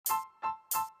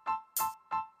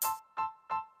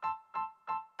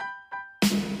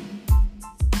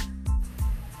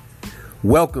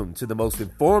Welcome to the most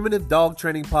informative dog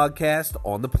training podcast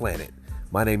on the planet.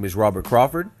 My name is Robert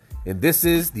Crawford, and this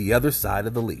is The Other Side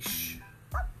of the Leash.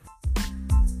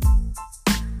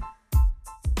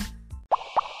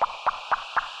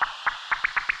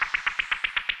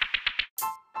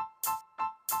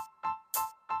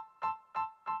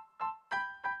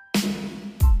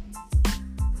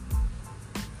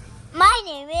 My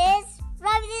name is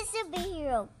Robbie the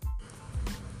Superhero,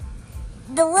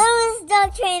 the littlest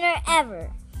dog trainer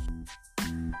ever.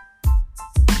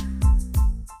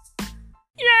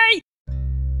 Yay!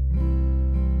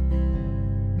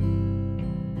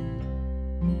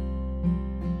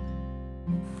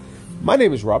 My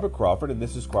name is Robert Crawford, and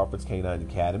this is Crawford's Canine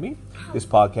Academy. This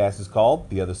podcast is called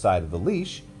The Other Side of the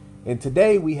Leash, and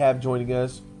today we have joining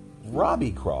us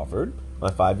Robbie Crawford, my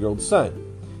 5-year-old son.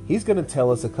 He's going to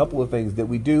tell us a couple of things that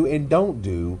we do and don't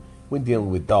do when dealing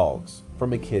with dogs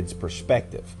from a kid's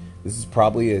perspective. This is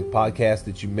probably a podcast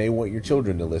that you may want your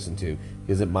children to listen to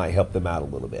because it might help them out a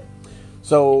little bit.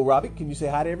 So, Robbie, can you say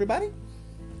hi to everybody?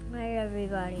 Hi,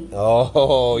 everybody.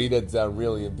 Oh, he doesn't sound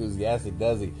really enthusiastic,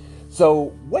 does he? So,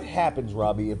 what happens,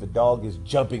 Robbie, if a dog is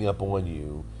jumping up on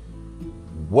you?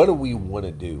 What do we want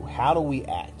to do? How do we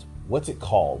act? What's it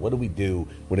called? What do we do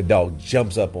when a dog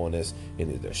jumps up on us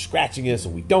and they're scratching us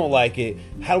and we don't like it?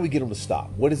 How do we get them to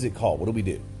stop? What is it called? What do we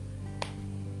do?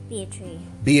 Be a tree.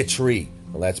 Be a tree.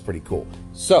 Well, that's pretty cool.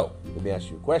 So, let me ask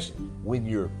you a question. When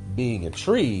you're being a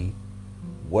tree,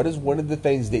 what is one of the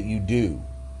things that you do?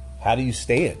 How do you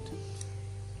stand?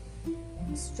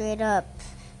 Straight up.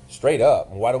 Straight up.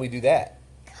 Why do we do that?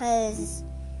 Because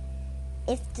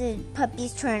if the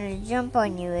puppy's trying to jump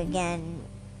on you again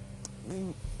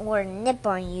or nip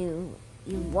on you,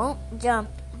 you won't jump.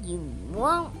 You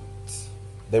won't.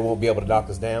 They won't be able to knock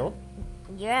us down?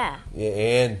 Yeah.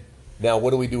 And now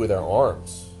what do we do with our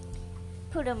arms?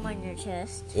 Put them on your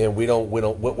chest. And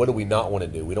what do we not want to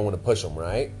do? We don't want to push them,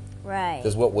 right? Right.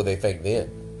 Because what will they think then?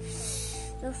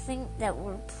 They'll think that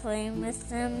we're playing with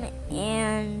them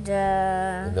and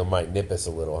they might nip us a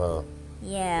little, huh?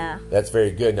 Yeah. That's very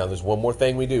good. Now there's one more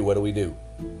thing we do. What do we do?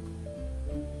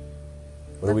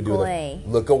 What do we do? Look away.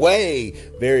 Look away.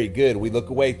 Very good. We look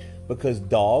away because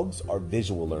dogs are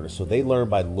visual learners. So they learn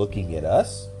by looking at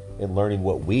us and learning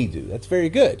what we do. That's very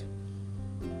good.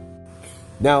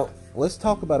 Now, let's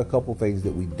talk about a couple things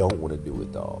that we don't want to do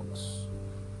with dogs.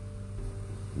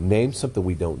 Name something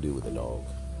we don't do with a dog.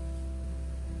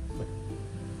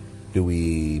 Do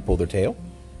we pull their tail?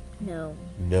 No.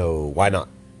 No. Why not?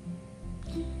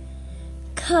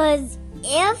 Because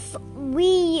if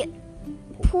we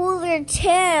pull their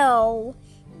tail,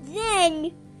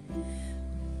 then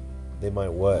They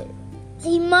might what?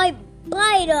 they might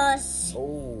bite us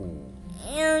Oh.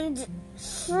 and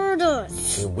hurt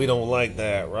us. And we don't like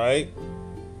that, right?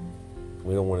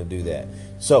 We don't want to do that.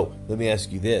 So, let me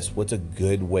ask you this. What's a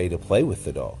good way to play with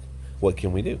the dog? What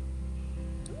can we do?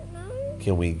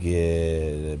 Can we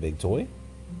get a big toy?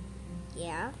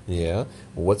 Yeah. Yeah.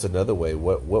 Well, what's another way?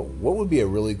 What would be a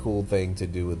really cool thing to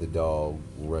do with the dog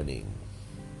running?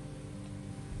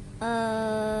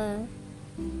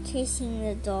 Chasing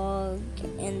the dog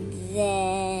and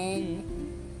then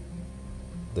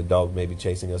The dog maybe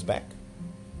chasing us back?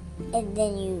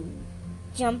 you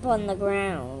jump on the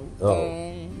ground. Oh.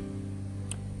 Then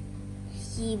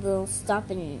he will stop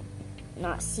and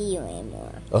not see you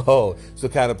anymore. Oh, so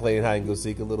kind of playing hide and go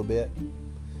seek a little bit.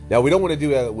 Now, we don't want to do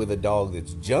that with a dog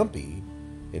that's jumpy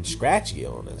and scratchy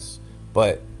on us,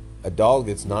 but a dog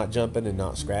that's not jumping and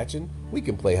not scratching, we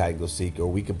can play hide and go seek or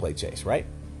we can play chase, right?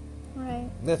 Right.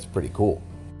 That's pretty cool.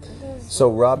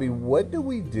 So, Robbie, what do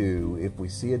we do if we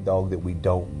see a dog that we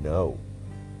don't know?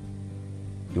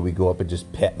 Do we go up and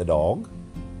just pet the dog?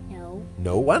 No.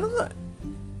 No, why not?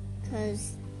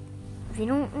 Because we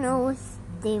don't know if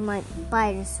they might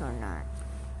bite us or not.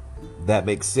 That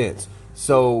makes sense.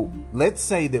 So let's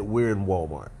say that we're in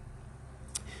Walmart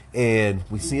and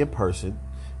we see a person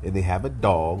and they have a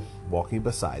dog walking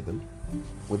beside them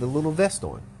with a little vest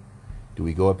on. Do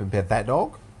we go up and pet that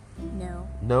dog? No.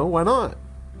 No, why not?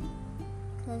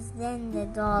 Because then the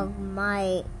dog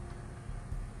might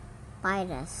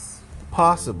bite us.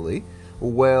 Possibly.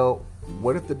 Well,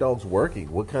 what if the dog's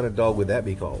working? What kind of dog would that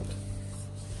be called?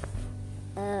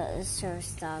 A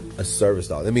service dog. A service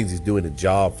dog. That means he's doing a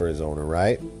job for his owner,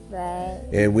 right? Right.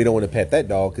 And we don't want to pet that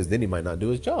dog because then he might not do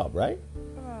his job, right?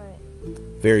 Right.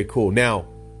 Very cool. Now,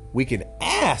 we can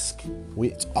ask.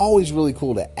 It's always really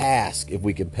cool to ask if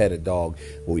we can pet a dog,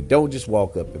 but we don't just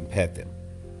walk up and pet them.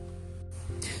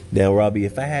 Now, Robbie,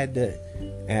 if I had to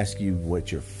ask you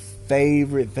what your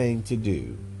favorite thing to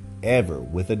do ever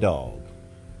with a dog,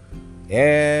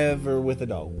 ever with a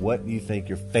dog, what do you think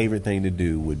your favorite thing to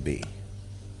do would be?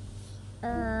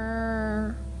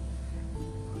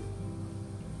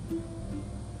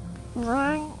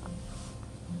 Run.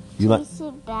 You like?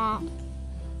 Sit back.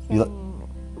 You And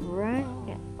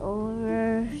run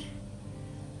over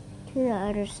to the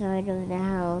other side of the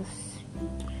house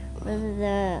where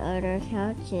the other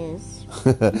couch is.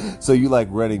 So you like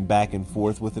running back and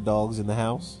forth with the dogs in the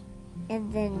house?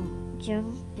 And then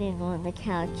jumping on the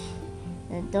couch.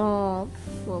 The dog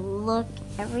will look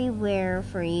everywhere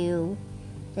for you.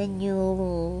 Then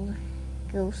you'll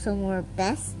go somewhere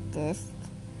bestest.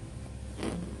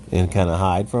 And kind of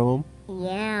hide from them?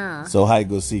 Yeah. So hide,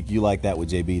 go seek. You like that with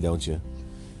JB, don't you?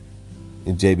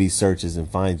 And JB searches and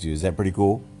finds you. Is that pretty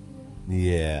cool?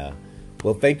 Yeah.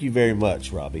 Well, thank you very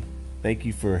much, Robbie. Thank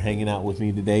you for hanging out with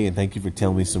me today, and thank you for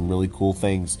telling me some really cool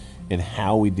things and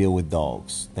how we deal with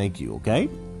dogs. Thank you, okay?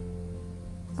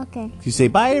 Okay. You say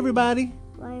bye, everybody.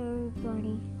 Bye,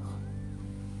 everybody.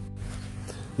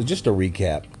 So just to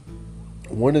recap,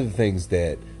 one of the things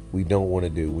that we don't want to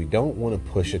do, we don't want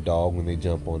to push a dog when they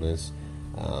jump on us.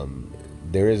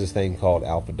 There is this thing called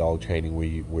alpha dog training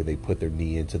where they put their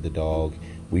knee into the dog.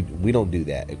 We don't do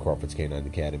that at Crawford's Canine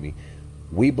Academy.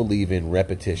 We believe in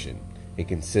repetition and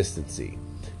consistency.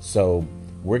 So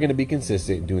we're going to be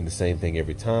consistent in doing the same thing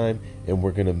every time, and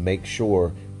we're going to make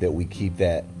sure that we keep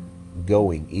that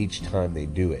going each time they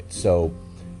do it. So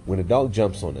when a dog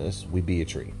jumps on us, we be a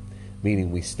tree,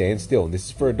 meaning we stand still, and this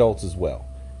is for adults as well.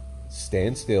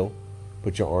 Stand still,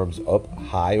 put your arms up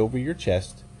high over your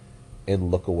chest,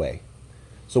 and look away.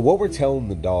 So what we're telling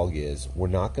the dog is, we're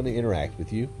not going to interact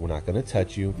with you. We're not going to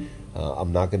touch you.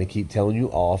 I'm not going to keep telling you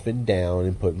off and down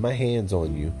and putting my hands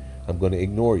on you. I'm going to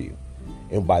ignore you.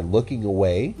 And by looking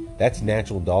away, that's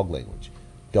natural dog language.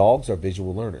 Dogs are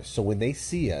visual learners. So when they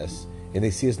see us and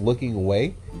they see us looking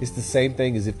away, it's the same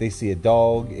thing as if they see a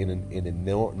dog in a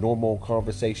normal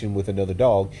conversation with another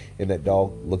dog, and that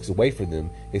dog looks away from them.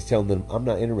 It's telling them, I'm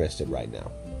not interested right now.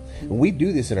 And we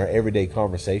do this in our everyday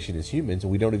conversation as humans,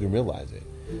 and we don't even realize it.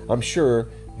 I'm sure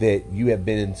that you have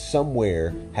been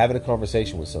somewhere having a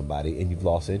conversation with somebody and you've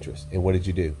lost interest. And what did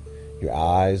you do? Your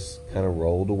eyes kind of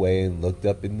rolled away and looked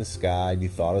up in the sky, and you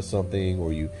thought of something,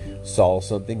 or you saw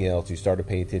something else. You started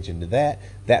paying attention to that.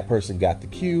 That person got the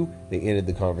cue. They ended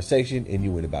the conversation, and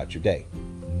you went about your day.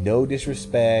 No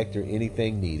disrespect or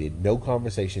anything needed. No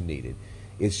conversation needed.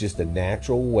 It's just a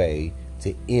natural way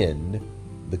to end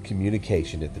the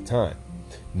communication at the time.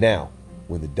 Now,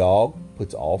 when the dog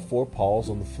puts all four paws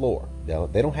on the floor, now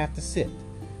they don't have to sit,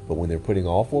 but when they're putting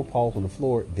all four paws on the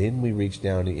floor, then we reach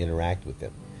down and interact with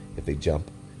them. If they jump,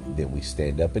 then we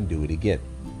stand up and do it again.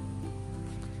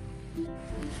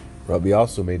 Robbie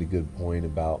also made a good point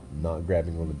about not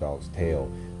grabbing on the dog's tail,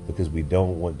 because we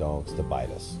don't want dogs to bite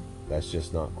us. That's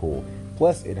just not cool.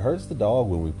 Plus, it hurts the dog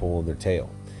when we pull on their tail.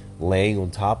 Laying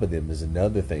on top of them is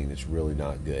another thing that's really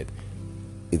not good.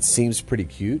 It seems pretty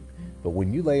cute, but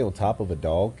when you lay on top of a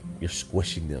dog, you're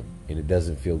squishing them, and it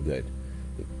doesn't feel good.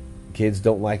 Kids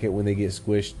don't like it when they get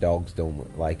squished. Dogs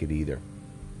don't like it either.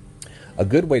 A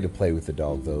good way to play with the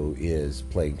dog, though, is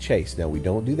playing chase. Now, we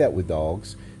don't do that with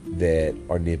dogs that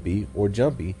are nippy or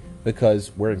jumpy,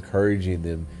 because we're encouraging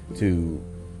them to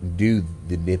do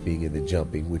the nipping and the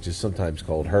jumping, which is sometimes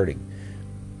called herding.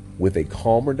 With a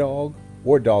calmer dog,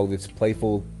 or a dog that's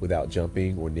playful without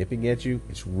jumping or nipping at you,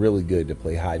 it's really good to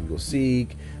play hide and go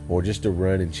seek, or just to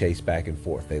run and chase back and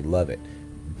forth. They love it.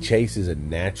 Chase is a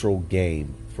natural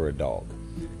game for a dog,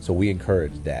 so we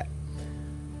encourage that.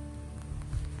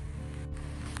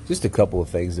 Just a couple of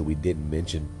things that we didn't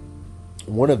mention.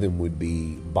 One of them would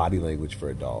be body language for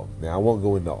a dog. Now, I won't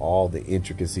go into all the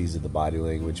intricacies of the body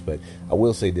language, but I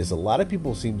will say this. A lot of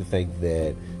people seem to think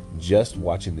that just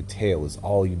watching the tail is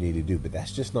all you need to do, but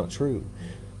that's just not true.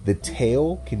 The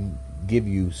tail can give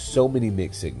you so many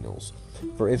mixed signals.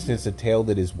 For instance, a tail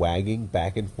that is wagging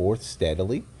back and forth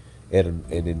steadily at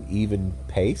an even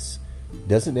pace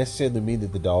doesn't necessarily mean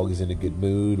that the dog is in a good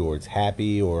mood, or it's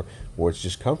happy, or it's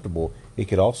just comfortable. It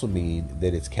could also mean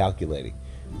that it's calculating,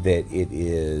 that it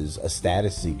is a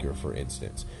status seeker, for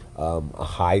instance. A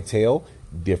high tail,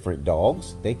 different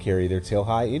dogs, they carry their tail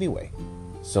high anyway.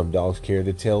 Some dogs carry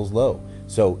their tails low.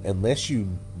 So unless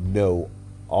you know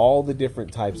all the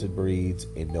different types of breeds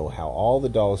and know how all the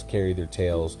dogs carry their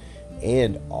tails,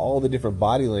 and all the different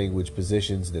body language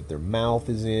positions that their mouth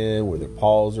is in, where their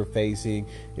paws are facing,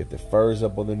 if their fur's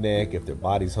up on their neck, if their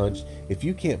body's hunched, if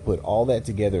you can't put all that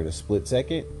together in a split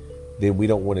second, then we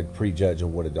don't want to prejudge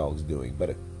on what a dog's doing. But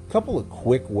a couple of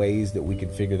quick ways that we can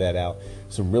figure that out,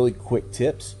 some really quick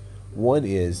tips. One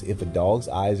is, if a dog's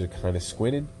eyes are kind of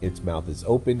squinted, its mouth is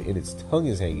open, and its tongue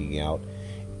is hanging out,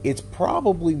 it's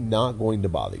probably not going to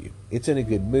bother you. It's in a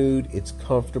good mood, it's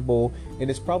comfortable, and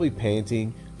it's probably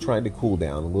panting, trying to cool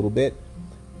down a little bit.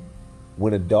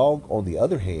 When a dog, on the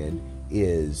other hand,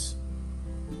 is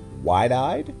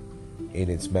wide-eyed and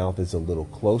its mouth is a little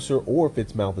closer, or if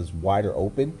its mouth is wider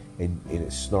open and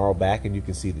it's snarled back and you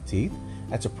can see the teeth,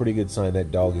 that's a pretty good sign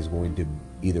that dog is going to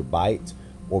either bite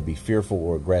or be fearful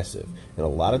or aggressive. And a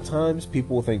lot of times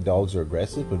people will think dogs are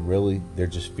aggressive, but really they're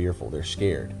just fearful, they're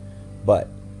scared. But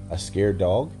a scared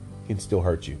dog can still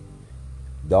hurt you.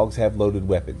 Dogs have loaded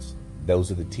weapons.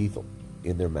 Those are the teeth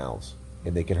in their mouths,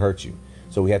 and they can hurt you.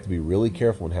 So we have to be really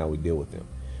careful in how we deal with them.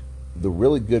 The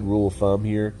really good rule of thumb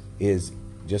here is,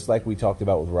 just like we talked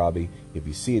about with Robbie, if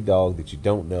you see a dog that you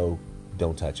don't know,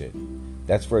 don't touch it.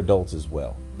 That's for adults as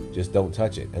well. Just don't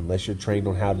touch it unless you're trained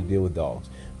on how to deal with dogs,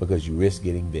 because you risk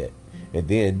getting bit. And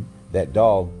then that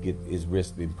dog is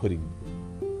risked in putting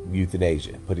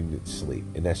euthanasia, putting it to sleep.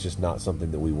 And that's just not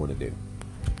something that we want to do.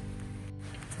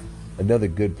 Another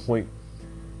good point,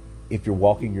 if you're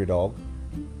walking your dog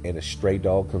and a stray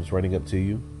dog comes running up to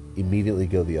you, immediately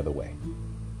go the other way.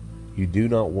 You do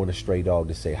not want a stray dog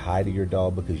to say hi to your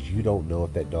dog, because you don't know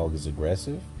if that dog is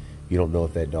aggressive. You don't know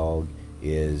if that dog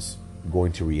is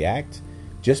going to react.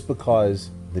 Just because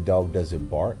the dog doesn't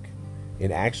bark,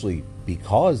 and actually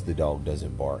because the dog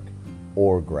doesn't bark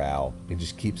or growl and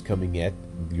just keeps coming at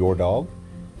your dog,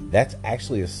 that's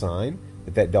actually a sign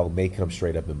that that dog may come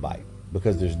straight up and bite,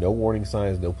 because there's no warning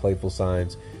signs, no playful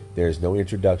signs. There's no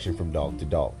introduction from dog to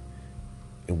dog.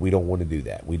 And we don't want to do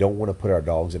that. We don't want to put our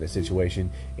dogs in a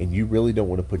situation, and you really don't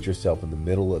want to put yourself in the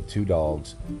middle of two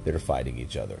dogs that are fighting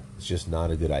each other. It's just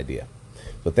not a good idea.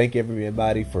 So thank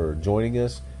everybody for joining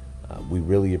us. We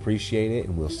really appreciate it,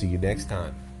 and we'll see you next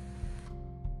time.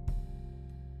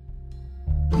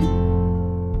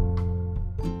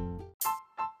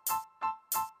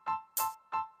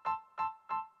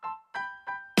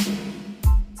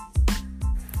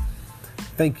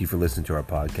 Thank you for listening to our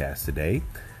podcast today.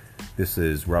 This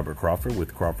is Robert Crawford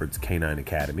with Crawford's Canine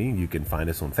Academy. You can find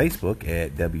us on Facebook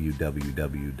at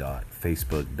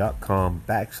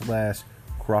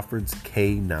www.facebook.com/Crawford's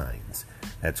K9s.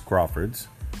 That's Crawford's,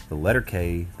 the letter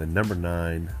K, the number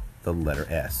 9, the letter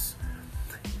S.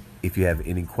 If you have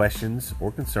any questions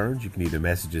or concerns, you can either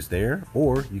message us there,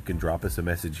 or you can drop us a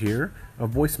message here, a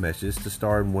voice message, to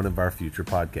star in one of our future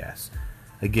podcasts.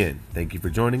 Again, thank you for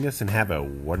joining us, and have a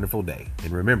wonderful day.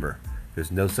 And remember,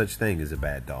 there's no such thing as a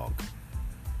bad dog.